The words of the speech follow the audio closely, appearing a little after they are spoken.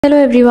Hello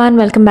everyone,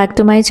 welcome back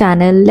to my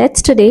channel.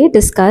 Let's today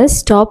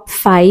discuss top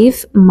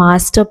 5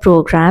 master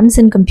programs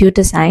in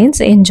computer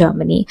science in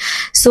Germany.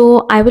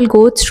 So I will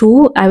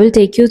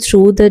take you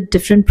through the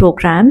different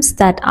programs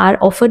that are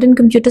offered in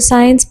computer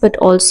science but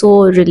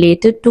also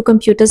related to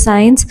computer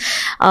science.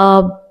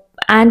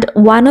 And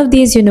one of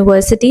these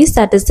universities,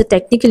 that is the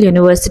Technical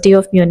University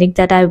of Munich,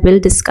 that I will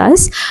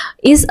discuss,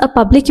 is a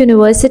public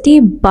university,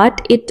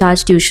 but it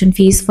charges tuition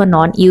fees for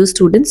non-EU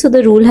students. So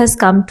the rule has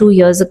come 2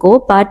 years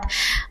ago, but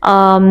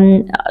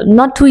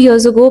not 2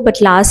 years ago,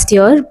 but last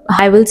year.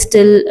 I will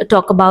still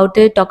talk about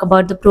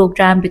the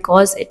program,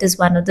 because it is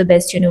one of the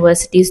best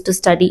universities to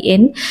study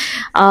in.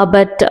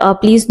 But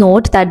please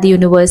note that the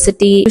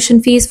university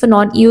tuition fees for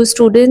non-EU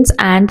students,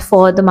 and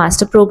for the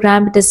master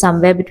program, it is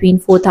somewhere between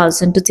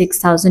 4,000 to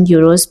 6,000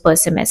 euros per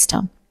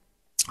semester.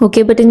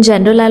 Okay, but in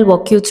general, I'll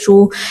walk you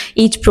through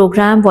each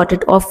program, what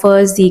it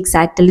offers, the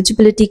exact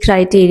eligibility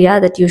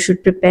criteria that you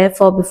should prepare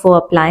for before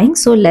applying.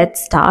 So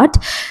let's start.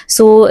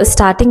 So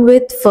starting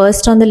with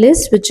first on the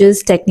list, which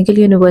is Technical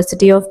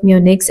University of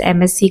Munich's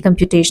MSc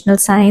Computational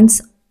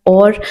Science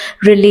or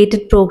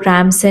related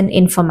programs in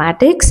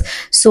informatics.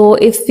 So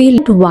if we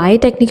look at why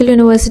Technical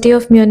University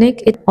of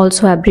Munich, it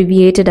also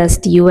abbreviated as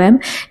TUM,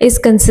 is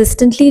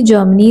consistently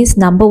Germany's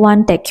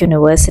 #1 tech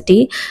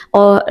university,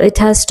 or it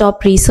has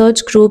top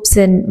research groups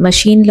in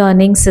machine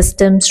learning,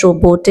 systems,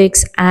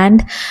 robotics,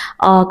 and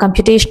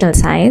computational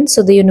science.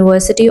 So the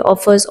university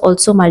offers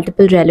also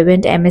multiple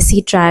relevant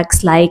MSc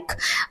tracks like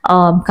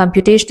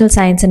computational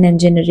science and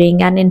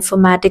engineering and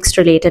informatics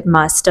related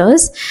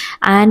masters.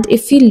 And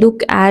if we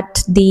look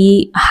at the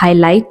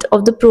highlight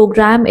of the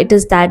program, it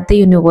is that the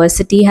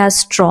university has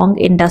strong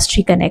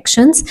industry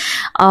connections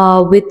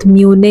with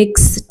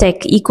Munich's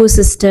tech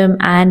ecosystem,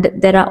 and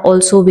there are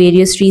also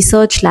various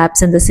research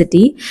labs in the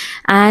city.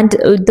 And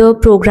the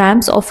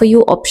programs offer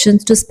you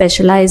options to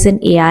specialize in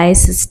AI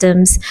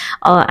systems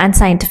and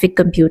scientific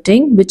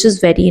computing, which is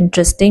very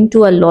interesting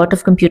to a lot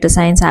of computer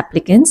science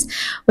applicants.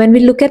 When we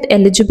look at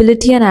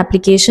eligibility and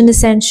application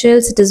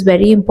essentials, it is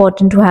very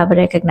important to have a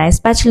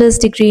recognized bachelor's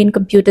degree in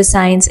computer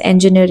science,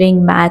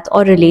 engineering, math,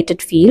 or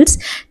related fields,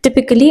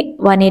 typically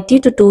 180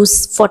 to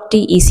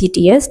 240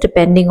 ECTS,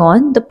 depending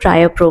on the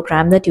prior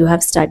program that you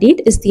have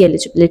studied, is the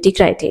eligibility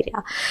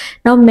criteria.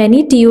 Now,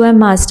 many TUM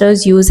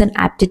masters use an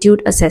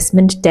aptitude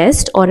assessment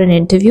test or an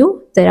interview.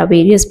 There are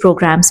various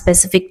program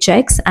specific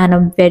checks, and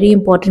a very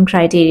important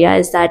criteria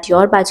is that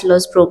your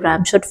bachelor's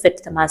program should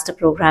fit the master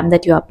program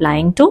that you're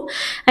applying to,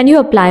 and you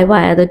apply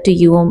via the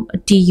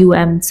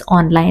TUM's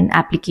online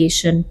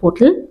application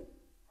portal.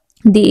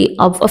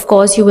 Of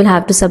course, you will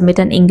have to submit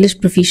an English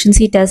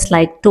proficiency test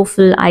like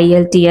TOEFL,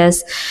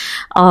 IELTS,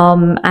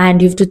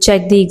 and you have to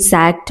check the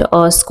exact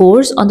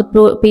scores on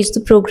the page of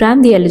the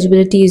program. The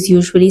eligibility is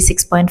usually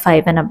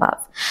 6.5 and above.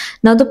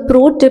 Now, the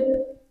pro tip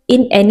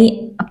in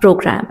any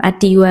program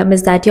at TUM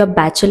is that your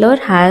bachelor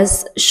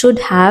should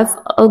have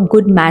a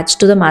good match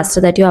to the master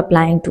that you're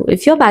applying to.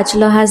 If your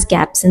bachelor has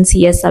gaps in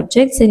CS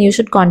subjects, then you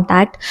should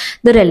contact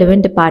the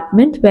relevant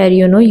department, where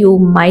you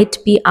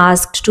might be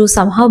asked to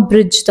somehow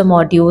bridge the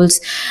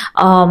modules,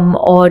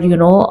 or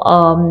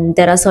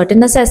there are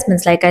certain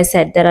assessments. Like I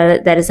said,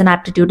 there is an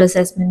aptitude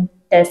assessment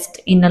test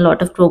in a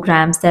lot of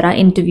programs. There are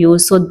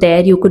interviews, so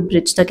there you could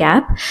bridge the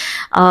gap,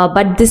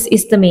 but this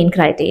is the main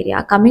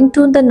criteria. Coming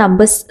to the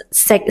numbers,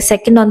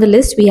 second on the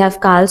list, we have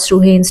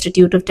Karlsruhe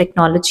Institute of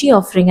Technology,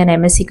 offering an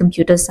MSc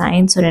Computer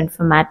Science or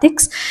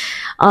Informatics.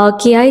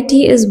 KIT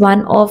is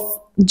one of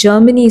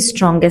Germany's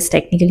strongest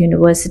technical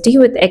university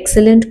with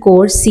excellent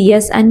core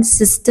CS and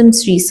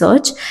systems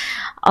research,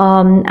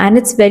 and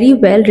it's very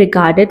well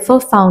regarded for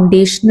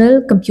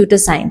foundational computer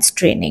science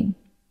training.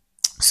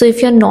 So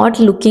if you're not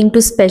looking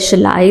to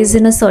specialize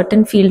in a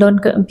certain field on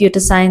computer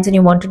science and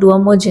you want to do a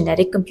more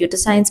generic computer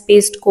science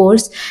based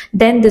course,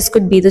 then this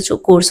could be the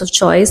course of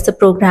choice. The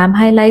program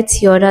highlights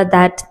here are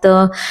that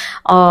the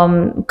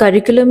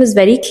curriculum is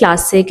very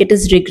classic. It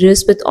is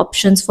rigorous with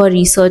options for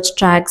research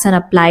tracks and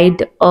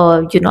applied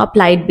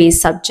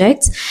based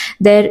subjects.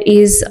 There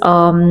is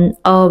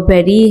a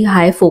very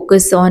high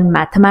focus on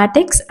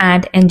mathematics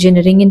and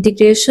engineering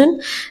integration.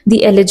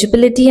 The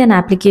eligibility and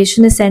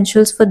application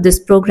essentials for this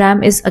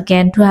program is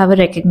again to have a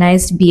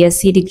recognized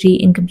BSc degree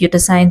in computer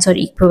science or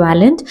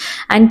equivalent,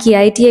 and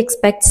KIT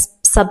expects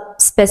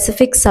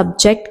specific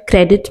subject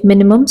credit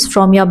minimums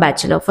from your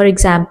bachelor. For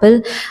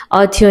example,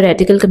 a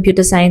theoretical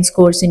computer science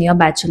course in your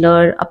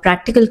bachelor, a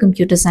practical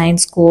computer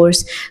science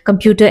course,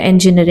 computer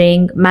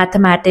engineering,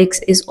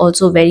 mathematics is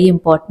also very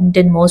important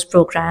in most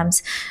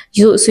programs.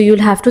 So you'll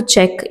have to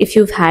check if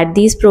you've had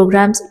these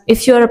programs.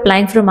 If you're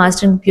applying for a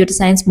master in computer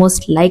science,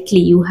 most likely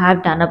you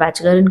have done a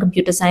bachelor in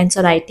computer science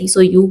or IT, so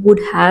you would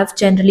have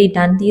generally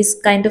done these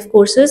kind of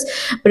courses,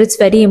 but it's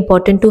very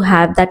important to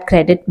have that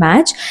credit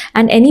match,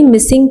 and any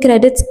missing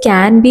credits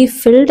can be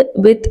filled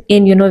with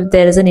if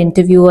there is an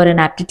interview or an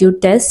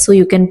aptitude test, so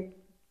you can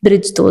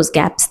bridge those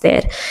gaps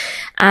there.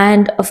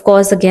 And of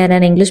course, again,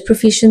 an English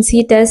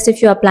proficiency test.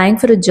 If you're applying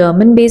for a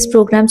German based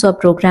program, so a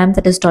program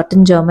that is taught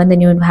in German,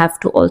 then you have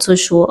to also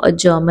show a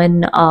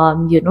German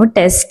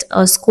test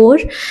score.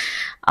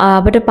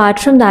 But apart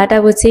from that, I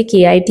would say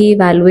KIT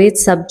evaluates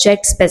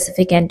subject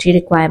specific entry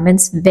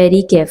requirements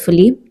very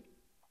carefully,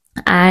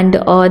 and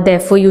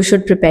therefore you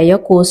should prepare your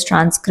course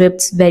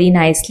transcripts very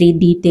nicely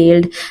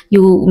detailed.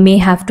 You may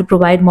have to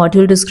provide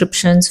module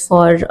descriptions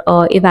for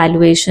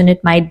evaluation.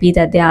 It might be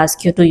that they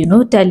ask you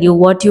to tell you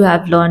what you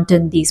have learned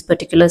in these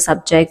particular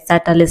subjects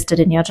that are listed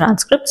in your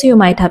transcript, so you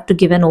might have to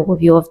give an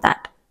overview of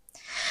that.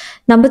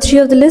 Number 3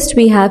 of the list,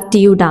 we have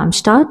TU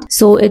Darmstadt.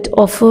 So it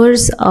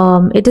offers,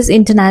 it is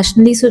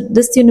internationally, so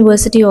this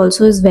university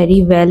also is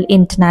very well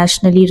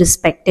internationally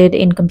respected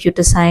in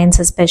computer science,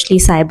 especially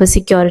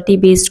cybersecurity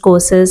based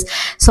courses,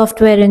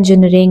 software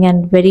engineering,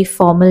 and very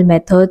formal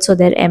methods. So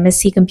their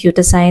MSc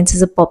Computer Science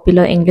is a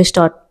popular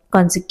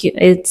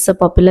it's a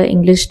popular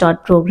English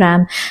taught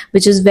program,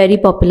 which is very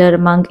popular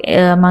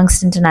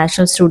amongst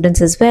international students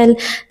as well.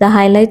 The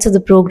highlights of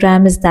the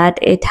program is that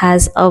it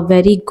has a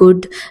very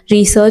good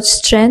research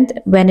strength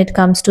when it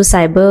comes to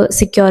cyber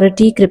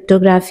security,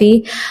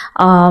 cryptography,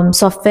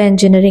 software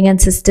engineering and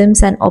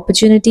systems, and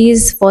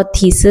opportunities for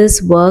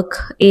thesis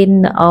work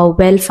in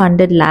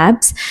well-funded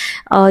labs.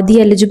 The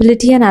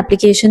eligibility and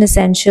application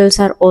essentials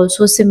are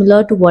also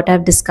similar to what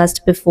I've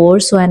discussed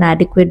before. So an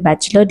adequate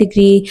bachelor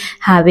degree,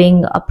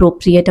 having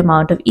appropriate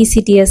amount of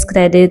ECTS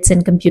credits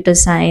in computer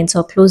science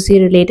or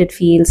closely related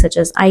fields such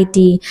as IT.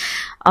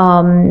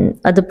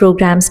 The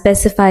program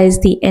specifies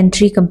the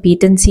entry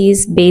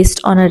competencies based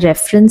on a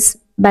reference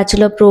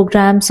bachelor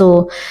program.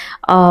 So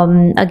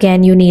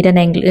again, you need an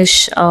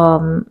English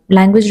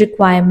language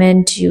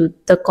requirement.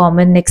 The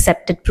common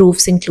accepted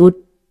proofs include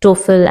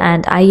TOEFL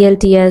and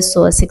IELTS,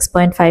 so a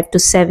 6.5 to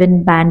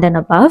 7 band and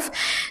above.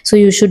 So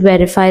you should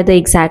verify the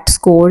exact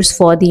scores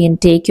for the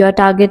intake you are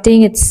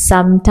targeting. It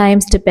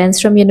sometimes depends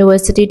from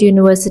university to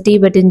university,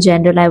 but in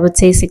general, I would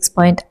say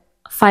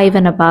 6.5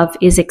 and above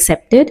is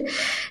accepted.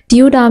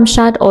 TU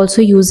Darmstadt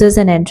also uses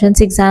an entrance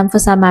exam for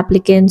some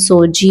applicants,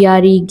 so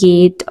GRE,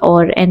 GATE,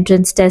 or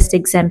entrance test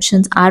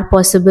exemptions are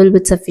possible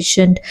with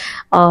sufficient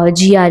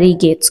GRE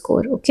GATE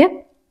score. Okay.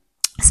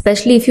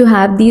 Especially if you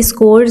have these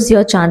scores,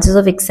 your chances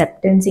of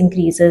acceptance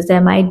increases.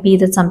 There might be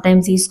that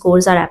sometimes these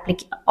scores are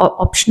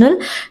optional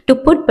to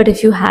put, but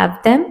if you have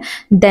them,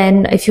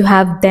 and if you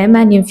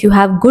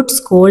have good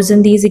scores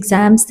in these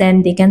exams,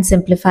 then they can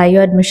simplify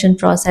your admission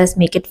process,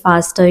 make it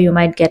faster. You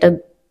might get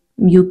an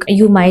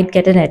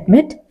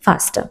admit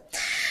faster.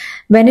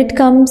 When it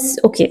comes,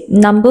 okay,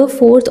 number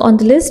 4th on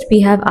the list, we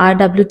have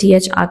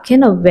RWTH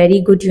Aachen, a very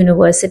good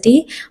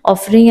university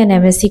offering an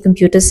MSc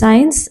Computer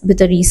Science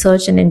with a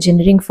research and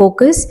engineering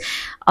focus.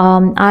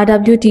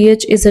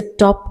 RWTH is a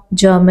top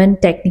German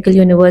technical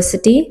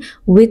university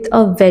with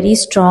a very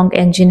strong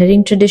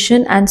engineering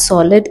tradition and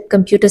solid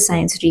computer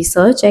science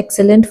research,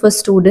 excellent for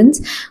students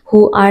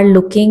who are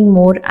looking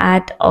more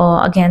at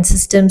again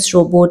systems,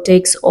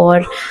 robotics,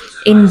 or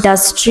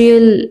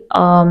industrial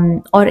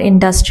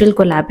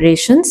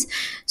collaborations.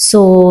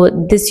 So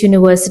this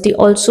university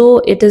also,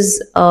 it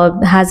is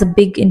has a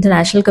big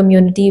international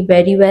community,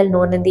 very well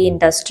known in the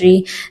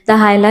industry. The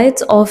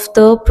highlights of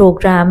the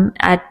program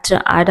at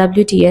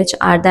RWTH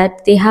are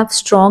that they have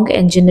strong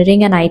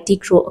engineering and IT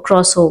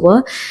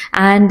crossover,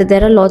 and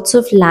there are lots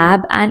of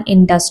lab and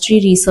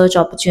industry research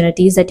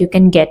opportunities that you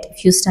can get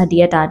if you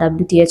study at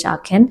RWTH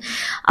Aachen.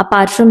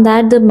 Apart from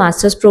that, the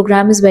master's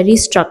program is very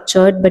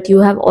structured, but you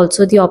have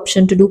also the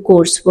option to do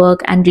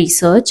coursework and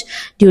research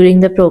during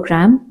the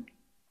program.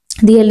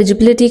 The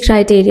eligibility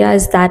criteria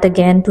is that,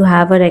 again, to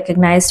have a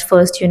recognized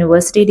first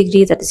university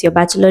degree, that is your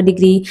bachelor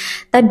degree,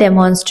 that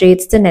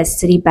demonstrates the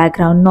necessary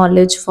background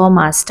knowledge for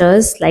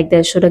masters. Like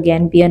there should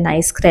again be a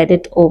nice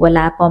credit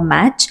overlap or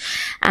match,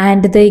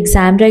 and the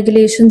exam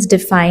regulations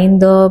define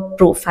the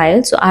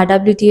profile. So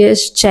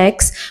RWTH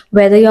checks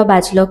whether your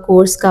bachelor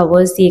course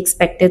covers the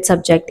expected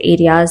subject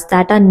areas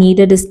that are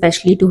needed,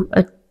 especially to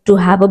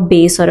have a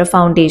base or a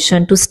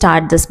foundation to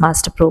start this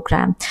master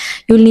program.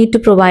 You'll need to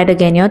provide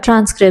again your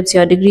transcripts,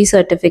 your degree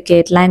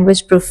certificate,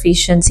 language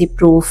proficiency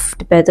proof,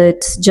 whether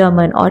it's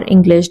German or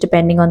English,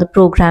 depending on the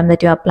program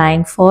that you're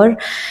applying for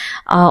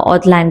or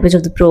the language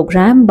of the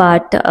program.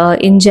 But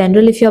in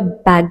general, if your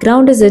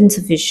background is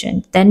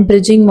insufficient, then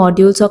bridging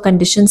modules or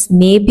conditions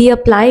may be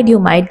applied. You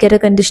might get a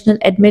conditional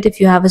admit if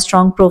you have a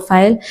strong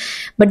profile.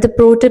 But the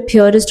pro tip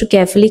here is to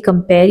carefully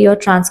compare your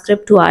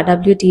transcript to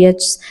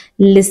RWTH's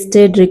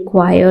listed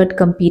required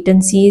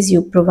competencies.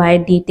 You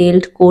provide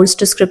detailed course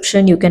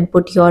description. You can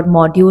put your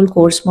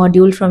course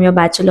module from your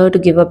bachelor to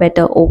give a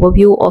better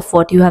overview of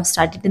what you have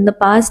studied in the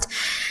past.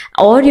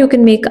 Or you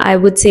can make, I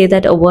would say,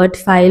 that a Word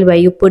file where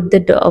you put the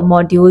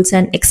modules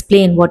and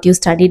explain what you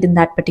studied in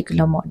that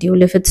particular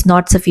module if it's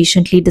not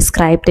sufficiently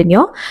described in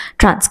your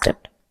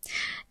transcript.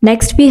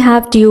 Next, we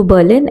have TU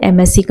Berlin,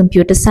 MSc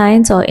Computer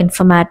Science or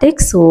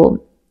Informatics.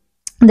 So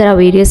There are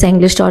various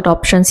English taught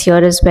options here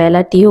as well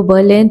at TU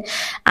Berlin,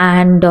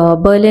 and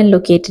Berlin,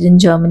 located in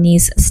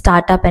Germany's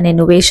startup and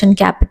innovation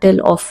capital,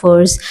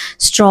 offers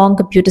strong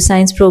computer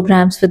science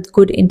programs with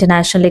good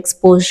international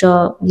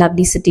exposure.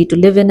 Lovely city to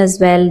live in as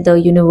well. The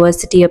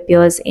university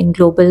appears in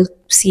global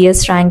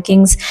CS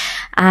rankings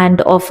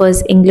and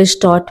offers English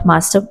taught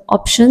master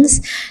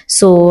options.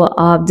 So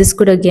this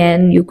could,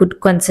 again, you could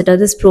consider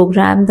this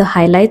program. The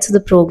highlights of the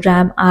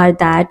program are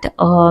that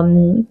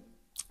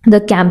the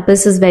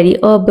campus is very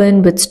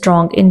urban with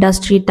strong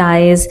industry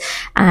ties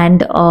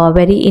and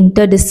very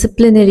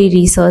interdisciplinary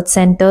research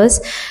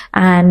centers.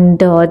 And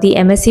the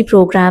MSc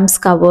programs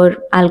cover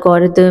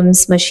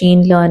algorithms,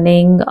 machine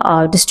learning,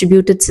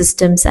 distributed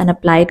systems, and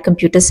applied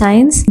computer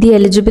science. The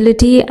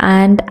eligibility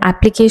and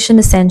application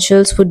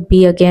essentials would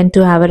be, again,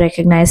 to have a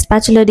recognized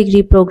bachelor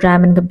degree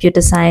program in computer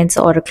science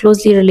or a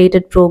closely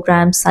related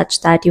program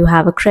such that you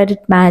have a credit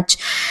match.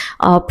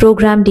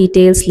 Program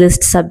details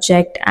list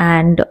subject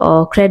and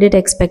credit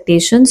expectations,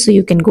 so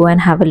you can go and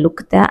have a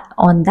look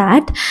on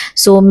that.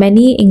 So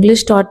many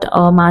English taught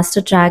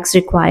master tracks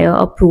require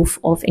a proof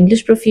of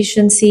English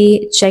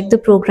proficiency. Check the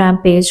program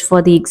page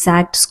for the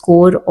exact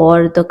score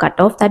or the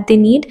cutoff that they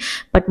need,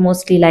 but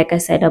mostly, like I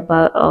said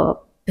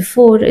about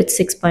before, it's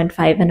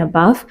 6.5 and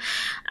above.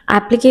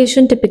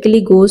 Application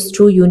typically goes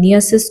through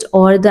UniAssist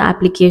or the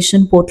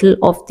application portal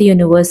of the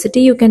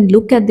university. You can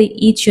look at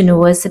each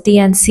university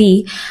and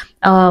see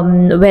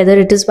whether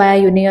it is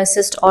via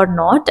UniAssist or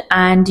not.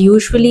 And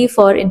usually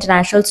for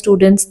international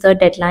students, the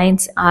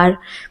deadlines are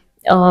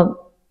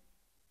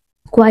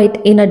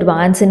quite in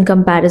advance in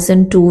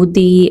comparison to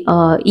the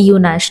EU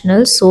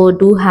nationals. So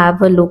do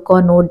have a look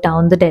or note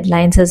down the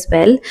deadlines as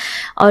well.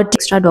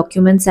 Extra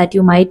documents that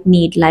you might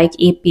need, like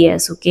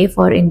APS, okay,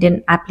 for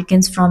Indian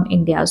applicants from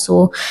India.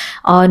 So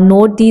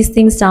note these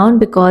things down,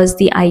 because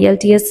the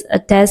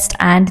IELTS test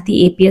and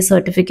the APS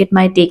certificate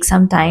might take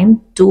some time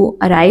to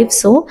arrive.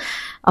 So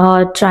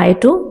try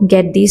to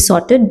get these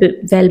sorted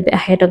well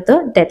ahead of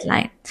the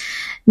deadline.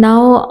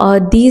 Now,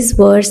 these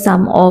were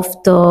some of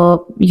the,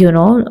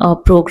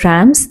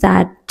 programs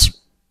that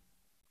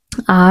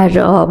are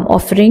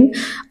offering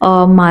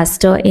a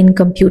master in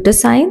computer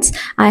science.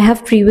 I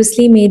have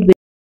previously made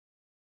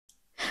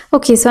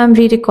Okay, so I'm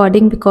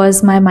re-recording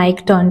because my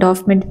mic turned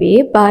off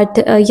midway.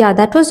 But yeah,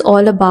 that was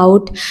all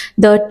about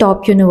the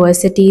top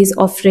universities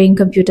offering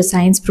computer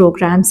science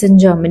programs in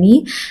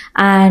Germany.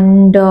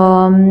 And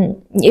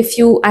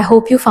I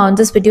hope you found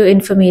this video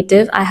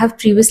informative. I have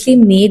previously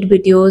made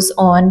videos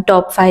on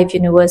top 5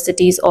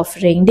 universities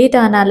offering data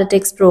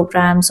analytics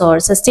programs or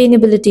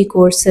sustainability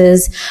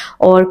courses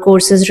or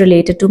courses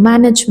related to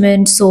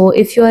management. So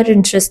if you are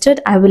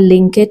interested, I will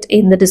link it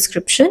in the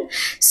description.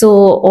 So,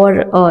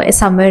 or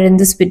somewhere in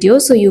this video,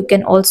 so you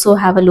can also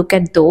have a look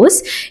at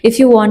those. If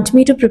you want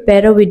me to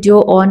prepare a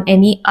video on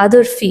any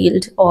other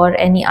field or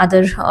any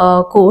other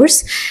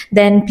course,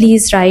 then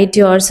please write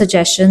your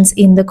suggestions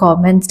in the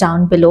comments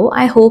down below.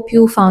 I hope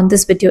you found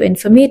this video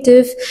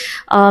informative.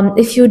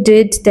 If you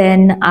did,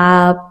 then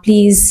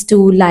please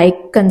do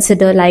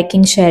consider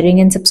liking, sharing,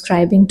 and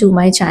subscribing to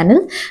my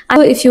channel.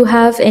 If you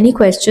have any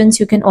questions,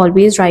 you can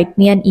always write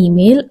me an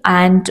email,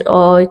 and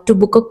to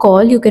book a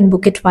call, you can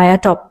book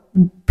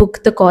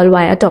the call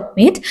via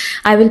Topmate.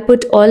 I will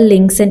put all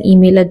links and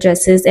email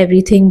addresses.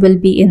 Everything will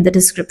be in the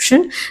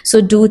description, so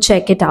do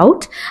check it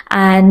out.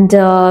 And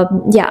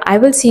yeah, I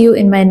will see you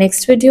in my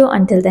next video.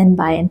 Until then,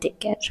 bye and take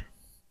care.